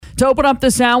To open up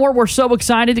this hour, we're so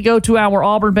excited to go to our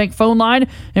Auburn Bank phone line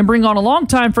and bring on a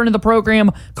longtime friend of the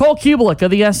program, Cole Cubelic of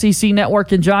the SEC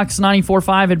Network and Jocks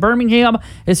 94.5 in Birmingham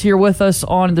is here with us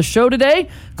on the show today.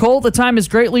 Cole, the time is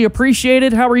greatly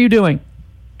appreciated. How are you doing?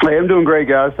 Hey, I'm doing great,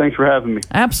 guys. Thanks for having me.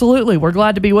 Absolutely. We're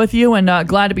glad to be with you and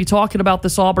glad to be talking about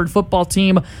this Auburn football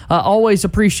team. Always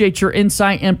appreciate your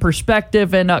insight and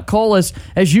perspective. And Cole, as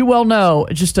you well know,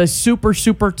 just a super,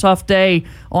 super tough day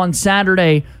on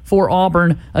Saturday for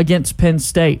Auburn against Penn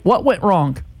State. What went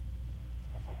wrong?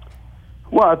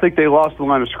 Well, I think they lost the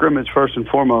line of scrimmage first and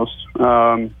foremost.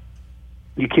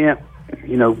 You can't,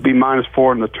 be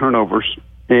 -4 in the turnovers.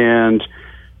 And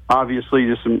obviously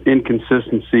just some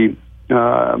inconsistency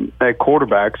at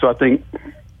quarterback. So I think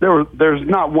there's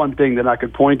not one thing that I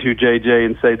could point to, JJ,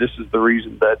 and say this is the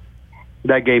reason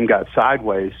that game got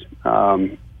sideways.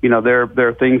 There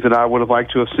are things that I would have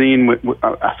liked to have seen.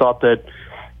 I thought that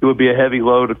it would be a heavy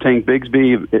load of Tank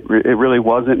Bigsby. It really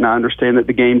wasn't, and I understand that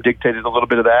the game dictated a little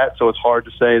bit of that, so it's hard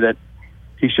to say that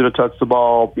he should have touched the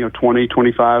ball 20,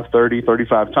 25, 30,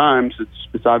 35 times.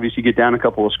 It's obvious you get down a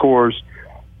couple of scores,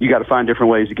 you got to find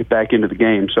different ways to get back into the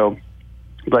game. So,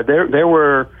 but there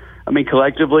were,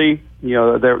 collectively,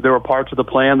 there were parts of the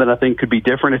plan that I think could be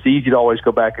different. It's easy to always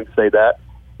go back and say that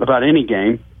about any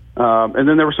game. And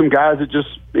then there were some guys that just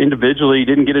individually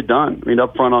didn't get it done.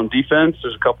 Up front on defense,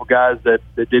 there's a couple guys that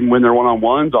didn't win their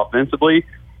one-on-ones offensively,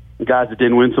 guys that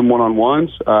didn't win some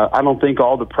one-on-ones. I don't think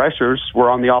all the pressures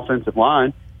were on the offensive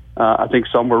line. I think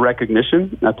some were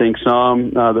recognition. I think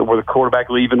some that were the quarterback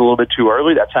leaving a little bit too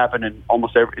early. That's happened in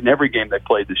almost every game they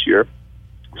played this year.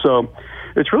 So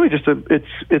it's really just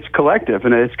it's collective,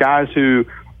 and it's guys who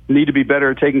need to be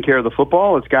better at taking care of the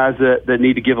football. It's guys that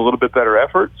need to give a little bit better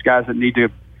effort. It's guys that need to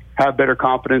have better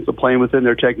confidence of playing within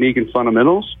their technique and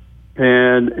fundamentals,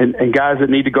 and guys that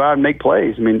need to go out and make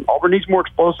plays. Auburn needs more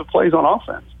explosive plays on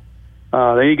offense.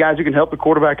 They need guys who can help the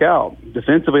quarterback out.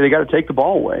 Defensively, they got to take the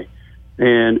ball away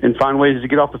and find ways to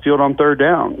get off the field on third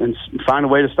down and find a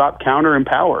way to stop counter and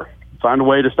power. Find a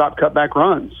way to stop cutback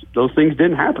runs. Those things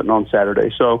didn't happen on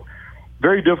Saturday. So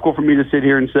very difficult for me to sit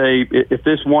here and say if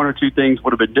this one or two things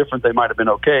would have been different, they might have been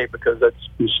okay, because that's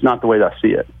just not the way that I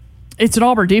see it. It's an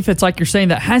Auburn defense, like you're saying,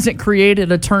 that hasn't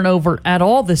created a turnover at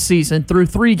all this season through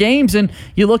 3 games. And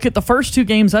you look at the first 2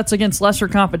 games, that's against lesser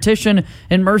competition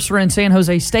in Mercer and San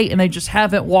Jose State, and they just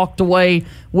haven't walked away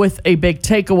with a big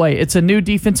takeaway. It's a new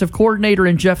defensive coordinator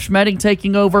in Jeff Schmedding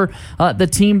taking over the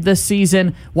team this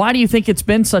season. Why do you think it's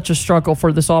been such a struggle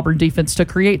for this Auburn defense to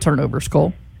create turnovers,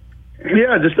 Cole?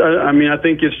 Yeah, I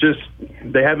think it's just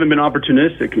they haven't been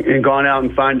opportunistic and gone out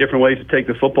and find different ways to take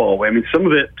the football away.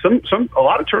 A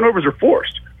lot of turnovers are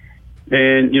forced,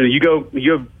 and you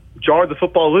have jarred the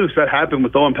football loose. That happened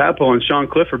with Owen Papo and Sean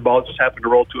Clifford. Ball just happened to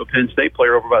roll to a Penn State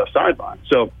player over by the sideline.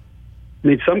 So,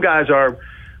 some guys are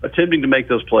attempting to make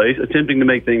those plays, attempting to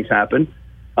make things happen.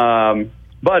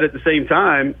 But at the same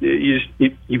time,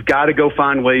 you've got to go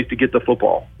find ways to get the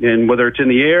football. And whether it's in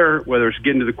the air, whether it's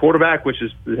getting to the quarterback, which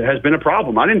has been a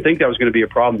problem. I didn't think that was going to be a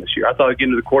problem this year. I thought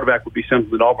getting to the quarterback would be something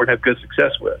that Auburn had good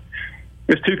success with.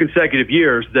 It's 2 consecutive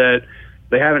years that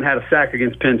they haven't had a sack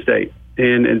against Penn State.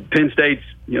 And Penn State's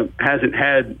hasn't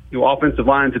had offensive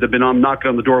lines that have been knocking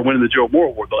on the door winning the Joe Moore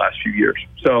Award the last few years.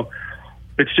 So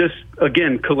it's just,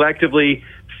 again, collectively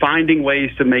finding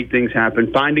ways to make things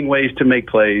happen, finding ways to make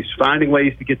plays, finding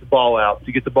ways to get the ball out,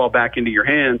 to get the ball back into your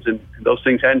hands, and those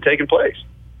things hadn't taken place.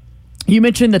 You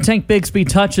mentioned the Tank Bigsby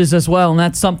touches as well, and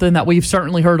that's something that we've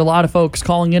certainly heard a lot of folks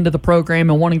calling into the program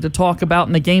and wanting to talk about,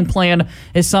 and the game plan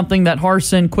is something that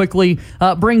Harsin quickly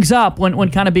brings up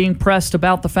when kind of being pressed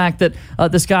about the fact that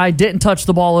this guy didn't touch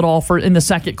the ball at all in the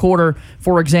second quarter,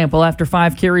 for example, after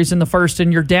 5 carries in the first,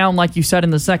 and you're down, like you said,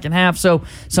 in the second half, so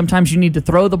sometimes you need to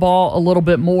throw the ball a little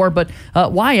bit more, but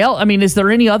why else? Is there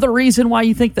any other reason why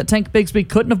you think that Tank Bigsby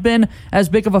couldn't have been as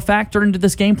big of a factor into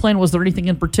this game plan? Was there anything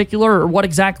in particular, or what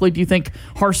exactly do you think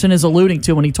Harsin is alluding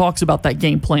to when he talks about that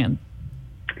game plan?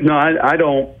 No, I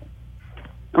don't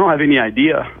have any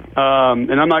idea,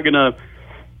 and I'm not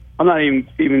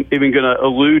even gonna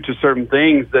allude to certain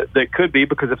things that could be,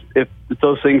 because if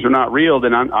those things are not real,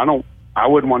 then I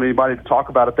wouldn't want anybody to talk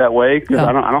about it that way, because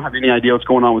I don't have any idea what's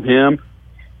going on with him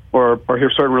or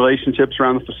hear certain relationships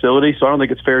around the facility, so I don't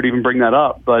think it's fair to even bring that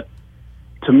up. But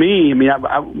to me,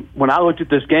 when I looked at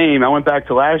this game, I went back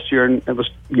to last year, and it was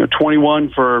 21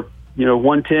 for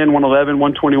 110, 111,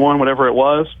 121, whatever it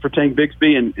was for Tank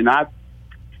Bigsby. And I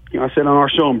said on our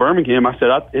show in Birmingham, I said,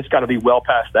 it's got to be well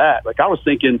past that. Like, I was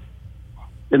thinking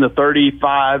in the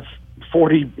 35,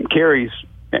 40 carries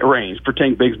range for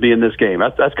Tank Bigsby in this game.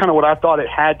 That's kind of what I thought it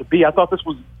had to be. I thought this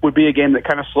would be a game that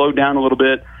kind of slowed down a little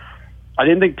bit. I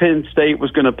didn't think Penn State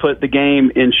was going to put the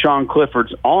game in Sean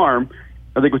Clifford's arm.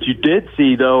 I think what you did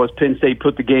see, though, is Penn State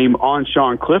put the game on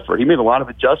Sean Clifford. He made a lot of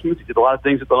adjustments. He did a lot of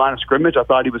things at the line of scrimmage. I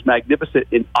thought he was magnificent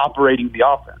in operating the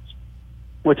offense,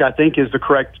 which I think is the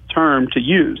correct term to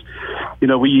use. You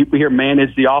know, we hear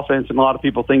manage the offense, and a lot of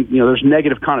people think, you know, there's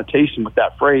negative connotation with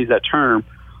that phrase, that term.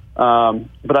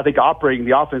 But I think operating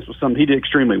the offense was something he did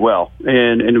extremely well,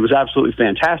 and it was absolutely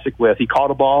fantastic with. He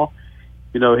caught a ball.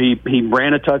 You know, he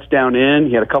ran a touchdown in.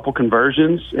 He had a couple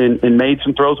conversions and made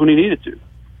some throws when he needed to.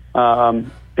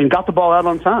 And got the ball out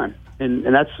on time. And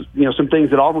that's, you know, some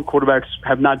things that Auburn quarterbacks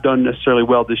have not done necessarily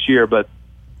well this year, but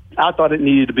I thought it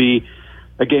needed to be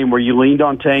a game where you leaned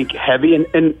on Tank heavy.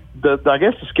 And I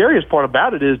guess the scariest part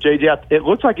about it is, JJ, it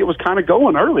looks like it was kind of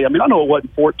going early. I mean, I know it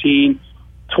wasn't 14,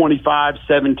 25,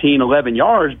 17, 11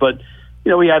 yards, but,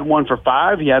 you know, he had one for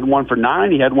 5, he had one for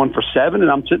 9, he had one for 7,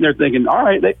 and I'm sitting there thinking, all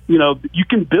right, you know, you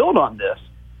can build on this.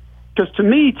 Because to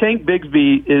me, Tank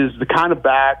Bigsby is the kind of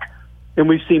back, and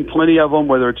we've seen plenty of them,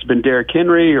 whether it's been Derrick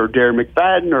Henry or Darren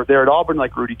McFadden or there at Auburn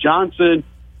like Rudy Johnson.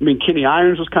 I mean, Kenny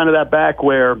Irons was kind of that back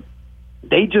where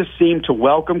they just seemed to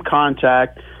welcome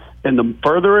contact, and the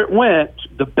further it went,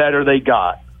 the better they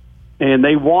got. And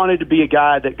they wanted to be a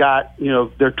guy that got, you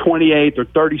know, their 28th or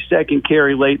 32nd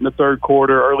carry late in the third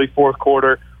quarter, early fourth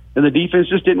quarter, and the defense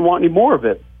just didn't want any more of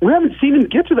it. We haven't seen him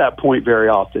get to that point very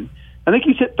often. I think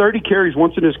he's hit 30 carries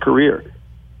once in his career.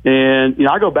 And, you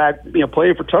know, I go back, you know,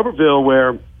 playing for Tuberville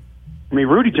where, I mean,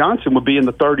 Rudy Johnson would be in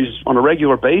the 30s on a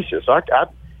regular basis. I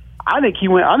think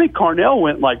Carnell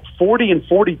went like 40 and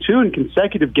 42 in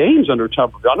consecutive games under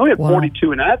Tuberville. I know he had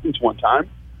 42 in Athens one time.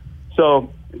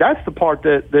 So that's the part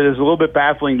that is a little bit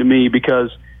baffling to me, because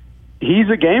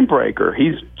he's a game breaker.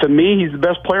 To me, he's the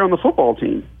best player on the football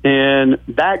team. And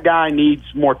that guy needs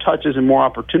more touches and more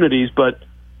opportunities. But,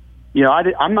 you know,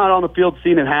 I'm not on the field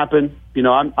seeing it happen. You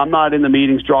know, I'm not in the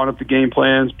meetings drawing up the game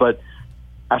plans, but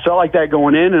I felt like that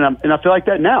going in, and I feel like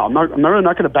that now. I'm really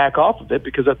not going to back off of it,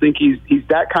 because I think he's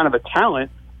that kind of a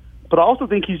talent, but I also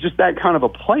think he's just that kind of a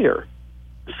player.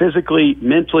 Physically,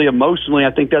 mentally, emotionally,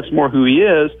 I think that's more who he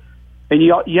is, and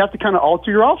you have to kind of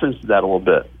alter your offense to that a little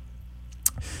bit.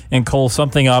 And Cole,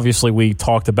 something obviously we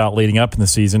talked about leading up in the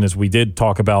season is we did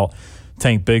talk about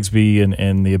Tank Bigsby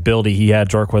and the ability he had,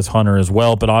 Jarquez Hunter as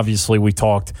well, but obviously we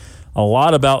talked a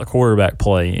lot about quarterback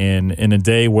play in a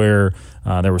day where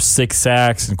there were 6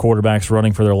 sacks and quarterbacks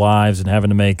running for their lives and having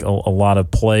to make a lot of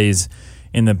plays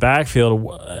in the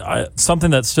backfield.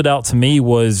 Something that stood out to me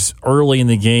was early in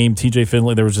the game, TJ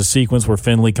Finley, there was a sequence where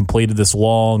Finley completed this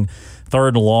long, 3rd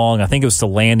and long. I think it was to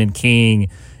Landon King,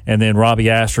 and then Robbie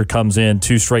Ashford comes in,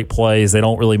 2 straight plays. They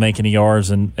don't really make any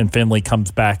yards, and Finley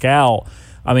comes back out.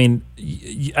 I mean,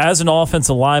 as an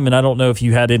offensive lineman, I don't know if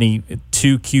you had any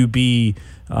 2 QB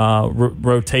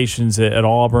rotations at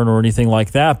Auburn or anything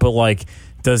like that, but like,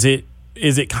 is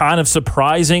it kind of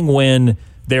surprising when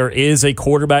there is a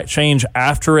quarterback change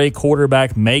after a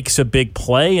quarterback makes a big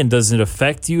play, and does it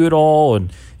affect you at all?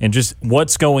 And just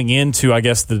what's going into, I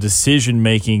guess, the decision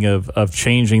making of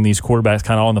changing these quarterbacks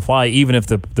kind of on the fly, even if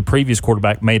the previous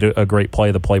quarterback made a great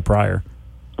play the play prior?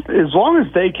 As long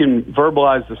as they can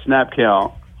verbalize the snap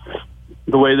count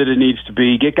the way that it needs to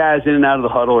be, get guys in and out of the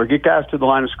huddle, or get guys to the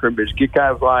line of scrimmage, get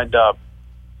guys lined up.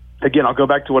 Again, I'll go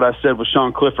back to what I said with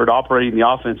Sean Clifford operating the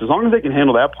offense. As long as they can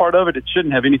handle that part of it, it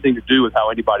shouldn't have anything to do with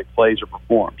how anybody plays or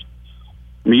performs.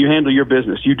 I mean, you handle your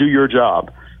business. You do your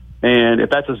job. And if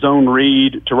that's a zone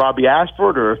read to Robbie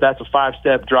Ashford, or if that's a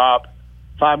 5-step drop,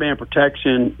 5-man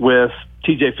protection with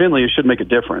TJ Finley, it should make a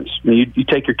difference. I mean, you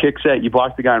take your kick set, you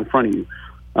block the guy in front of you.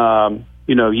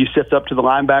 You know, you sift up to the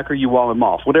linebacker, you wall him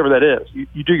off, whatever that is.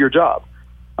 You do your job.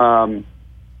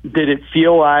 Did it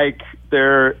feel like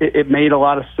it made a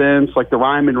lot of sense, like the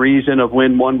rhyme and reason of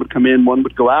when one would come in, one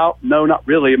would go out? No, not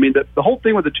really. I mean, the whole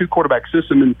thing with the 2-quarterback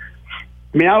system, and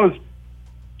I mean,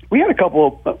 we had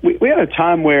a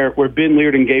time where Ben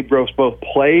Leard and Gabe Gross both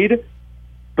played,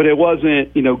 but it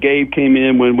wasn't, you know, Gabe came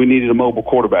in when we needed a mobile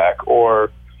quarterback,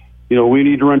 or, you know, we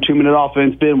need to run 2-minute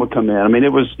offense, Ben would come in. I mean,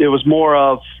 it was more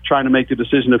of trying to make the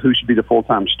decision of who should be the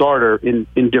full-time starter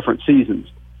in different seasons.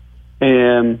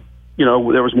 And, you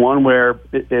know, there was one where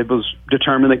it was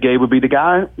determined that Gabe would be the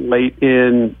guy late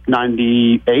in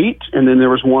 98, and then there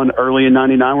was one early in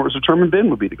 99 where it was determined Ben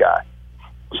would be the guy.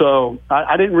 So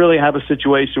I didn't really have a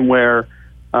situation where,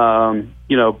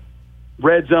 you know,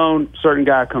 red zone, certain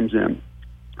guy comes in.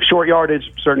 Short yardage,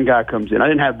 certain guy comes in. I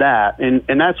didn't have that. And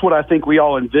that's what I think we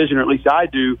all envision, or at least I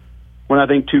do, when I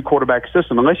think 2-quarterback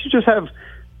system. Unless you just have,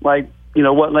 like, you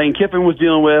know, what Lane Kiffin was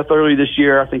dealing with early this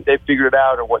year, I think they figured it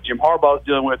out, or what Jim Harbaugh is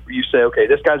dealing with, where you say, okay,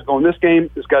 this guy's going this game,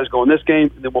 this guy's going this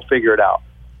game, and then we'll figure it out.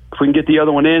 If we can get the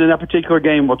other one in that particular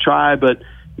game, we'll try. But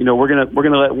we're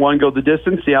gonna let one go the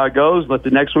distance, see how it goes, let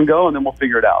the next one go, and then we'll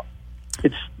figure it out.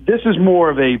 This is more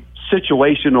of a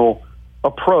situational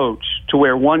approach to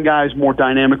where one guy's more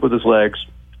dynamic with his legs.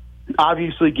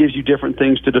 Obviously gives you different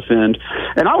things to defend.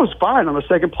 And I was fine on the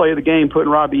second play of the game putting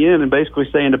Robbie in and basically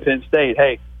saying to Penn State,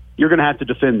 hey, you're going to have to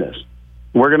defend this.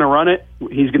 We're going to run it.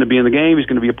 He's going to be in the game. He's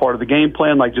going to be a part of the game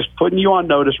plan. Like, just putting you on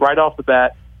notice right off the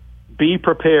bat. Be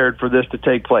prepared for this to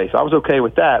take place. I was okay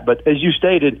with that. But as you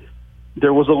stated,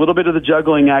 there was a little bit of the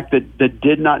juggling act that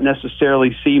did not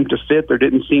necessarily seem to fit. There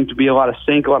didn't seem to be a lot of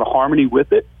sync, a lot of harmony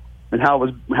with it and how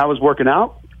it was working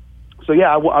out. So,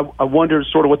 yeah, I wonder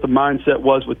sort of what the mindset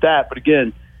was with that. But,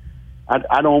 again,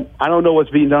 I don't know what's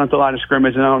being done at the line of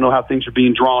scrimmage, and I don't know how things are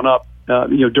being drawn up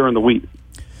during the week.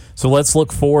 So let's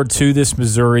look forward to this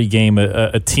Missouri game,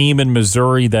 a team in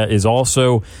Missouri that is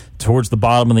also towards the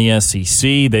bottom of the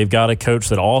SEC. They've got a coach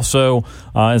that also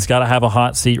has got to have a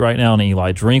hot seat right now in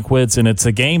Eli Drinkwitz, and it's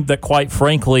a game that, quite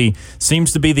frankly,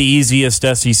 seems to be the easiest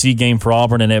SEC game for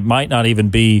Auburn, and it might not even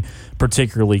be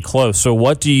particularly close. So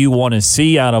what do you want to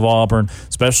see out of Auburn,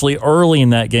 especially early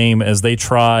in that game, as they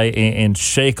try and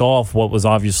shake off what was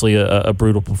obviously a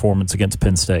brutal performance against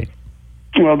Penn State?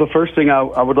 Well, the first thing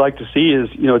I would like to see is,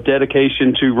 a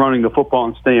dedication to running the football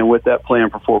and staying with that plan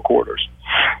for 4 quarters.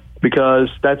 Because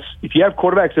if you have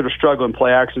quarterbacks that are struggling,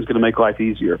 play action is going to make life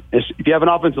easier. If you have an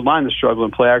offensive line that's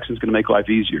struggling, play action is going to make life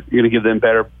easier. You're going to give them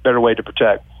better way to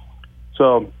protect.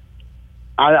 So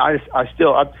I'll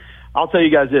tell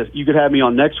you guys this. You could have me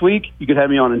on next week. You could have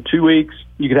me on in 2 weeks.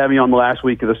 You could have me on the last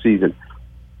week of the season.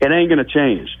 It ain't going to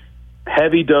change.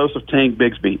 Heavy dose of Tank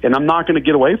Bigsby. And I'm not going to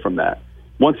get away from that.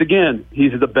 Once again,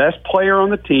 he's the best player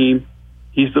on the team.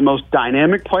 He's the most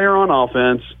dynamic player on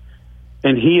offense,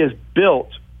 and he is built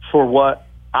for what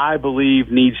I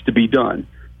believe needs to be done.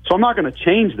 So I'm not going to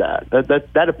change that.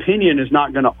 That opinion is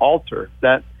not going to alter.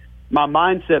 That my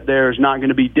mindset there is not going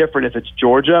to be different if it's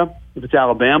Georgia, if it's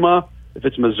Alabama, if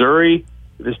it's Missouri,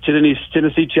 if it's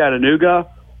Tennessee, Chattanooga,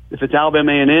 if it's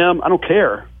Alabama A&M. I don't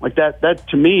care. Like that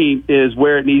to me is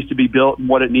where it needs to be built and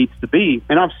what it needs to be.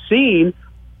 And I've seen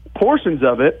portions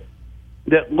of it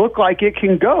that look like it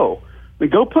can go. I mean,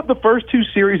 go put the first 2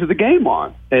 series of the game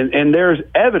on, and there's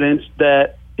evidence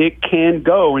that it can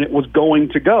go and it was going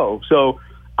to go. So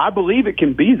I believe it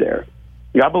can be there.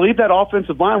 I believe that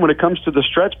offensive line, when it comes to the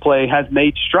stretch play, has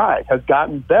made strides, has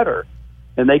gotten better,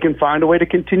 and they can find a way to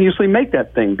continuously make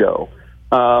that thing go.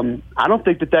 I don't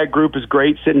think that group is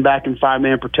great sitting back in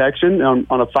 5-man protection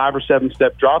on a 5 or 7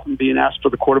 step drop and being asked for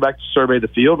the quarterback to survey the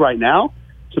field right now.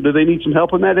 So do they need some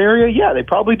help in that area? Yeah, they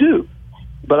probably do.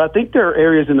 But I think there are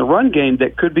areas in the run game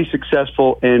that could be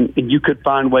successful, and you could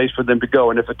find ways for them to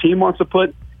go. And if a team wants to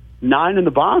put 9 in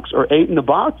the box or 8 in the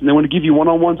box and they want to give you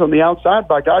one-on-ones on the outside,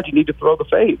 by God, you need to throw the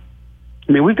fade.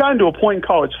 I mean, we've gotten to a point in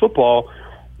college football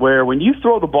where when you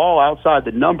throw the ball outside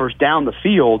the numbers down the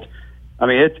field, I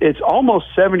mean, it's almost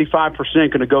 75%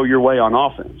 going to go your way on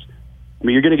offense. I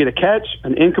mean, you're going to get a catch,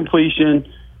 an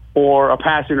incompletion, or a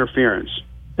pass interference.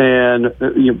 And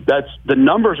that's the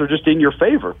numbers are just in your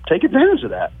favor. Take advantage of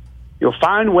that.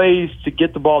 Find ways to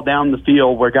get the ball down the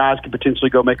field where guys can potentially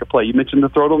go make a play. You mentioned the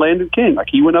throw to Landon King. Like,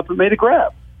 he went up and made a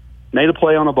grab, made a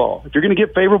play on a ball. If you're going to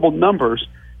get favorable numbers,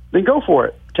 then go for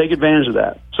it. Take advantage of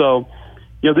that. So,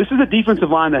 this is a defensive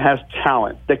line that has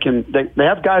talent. They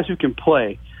have guys who can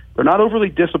play. They're not overly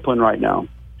disciplined right now,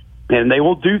 and they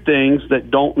will do things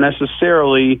that don't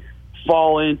necessarily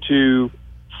fall into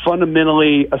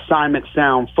fundamentally assignment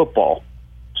sound football.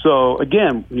 So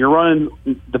again, you're running.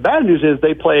 The bad news is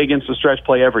they play against the stretch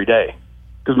play every day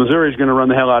because Missouri is going to run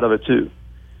the hell out of it too.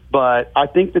 But I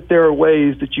think that there are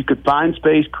ways that you could find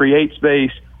space, create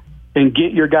space, and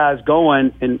get your guys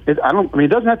going. And it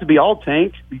doesn't have to be all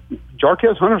Tank.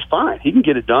 Jarquez Hunter's fine; he can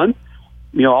get it done.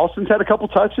 Alston's had a couple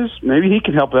touches. Maybe he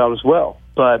can help out as well.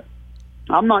 But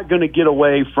I'm not going to get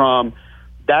away from.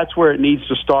 That's where it needs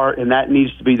to start, and that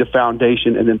needs to be the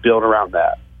foundation, and then build around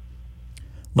that.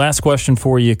 Last question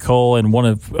for you, Cole, and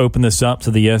want to open this up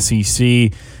to the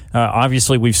SEC.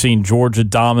 Obviously, we've seen Georgia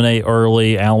dominate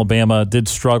early. Alabama did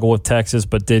struggle with Texas,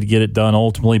 but did get it done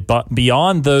ultimately. But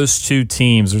beyond those 2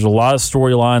 teams, there's a lot of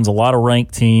storylines, a lot of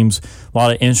ranked teams, a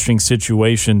lot of interesting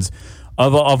situations.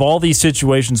 Of all these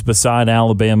situations beside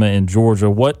Alabama and Georgia,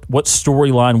 what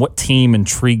storyline, what team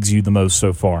intrigues you the most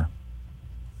so far?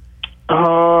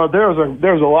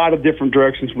 There's a lot of different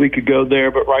directions we could go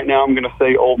there, but right now I'm going to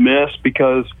say Ole Miss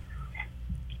because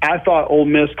I thought Ole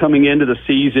Miss coming into the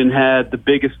season had the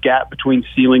biggest gap between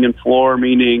ceiling and floor,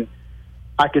 meaning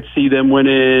I could see them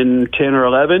winning 10 or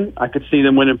 11. I could see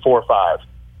them winning 4 or 5.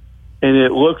 And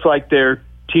it looks like they're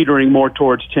teetering more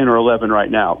towards 10 or 11 right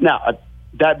now. Now,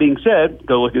 that being said,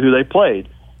 go look at who they played.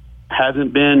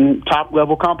 Hasn't been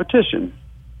top-level competition,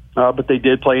 but they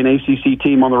did play an ACC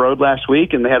team on the road last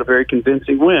week, and they had a very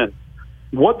convincing win.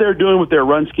 What they're doing with their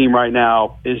run scheme right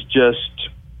now is just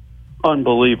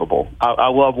unbelievable. I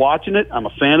love watching it. I'm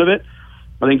a fan of it.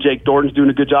 I think Jake Thornton's doing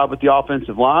a good job with the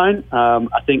offensive line.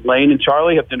 I think Lane and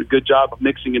Charlie have done a good job of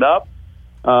mixing it up.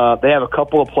 They have a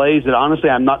couple of plays that, honestly,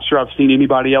 I'm not sure I've seen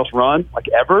anybody else run, like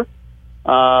ever.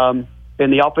 And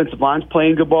the offensive line's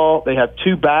playing good ball. They have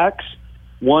two backs,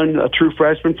 one a true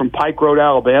freshman from Pike Road,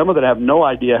 Alabama, that I have no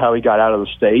idea how he got out of the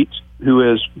state,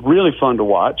 who is really fun to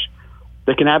watch.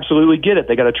 They can absolutely get it.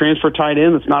 They got a transfer tight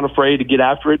end that's not afraid to get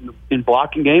after it in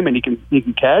blocking game, and he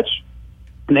can catch.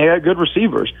 And they got good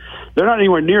receivers. They're not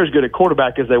anywhere near as good at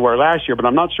quarterback as they were last year, but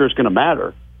I'm not sure it's going to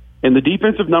matter. And the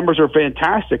defensive numbers are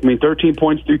fantastic. I mean, 13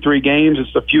 points through 3 games.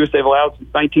 It's the fewest they've allowed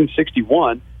since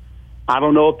 1961. I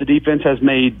don't know if the defense has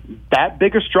made that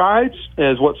big of strides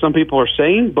as what some people are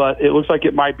saying, but it looks like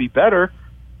it might be better.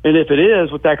 And if it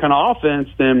is, with that kind of offense,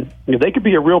 then they could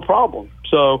be a real problem.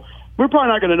 So we're probably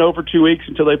not going to know for 2 weeks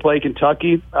until they play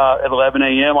Kentucky at 11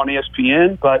 a.m. on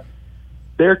ESPN. But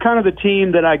they're kind of the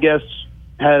team that I guess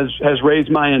has raised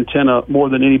my antenna more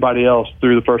than anybody else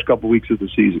through the first couple weeks of the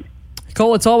season.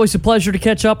 Cole, it's always a pleasure to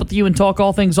catch up with you and talk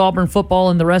all things Auburn football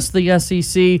and the rest of the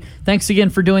SEC. Thanks again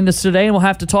for doing this today, and we'll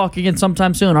have to talk again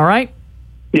sometime soon, all right?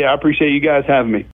 Yeah, I appreciate you guys having me.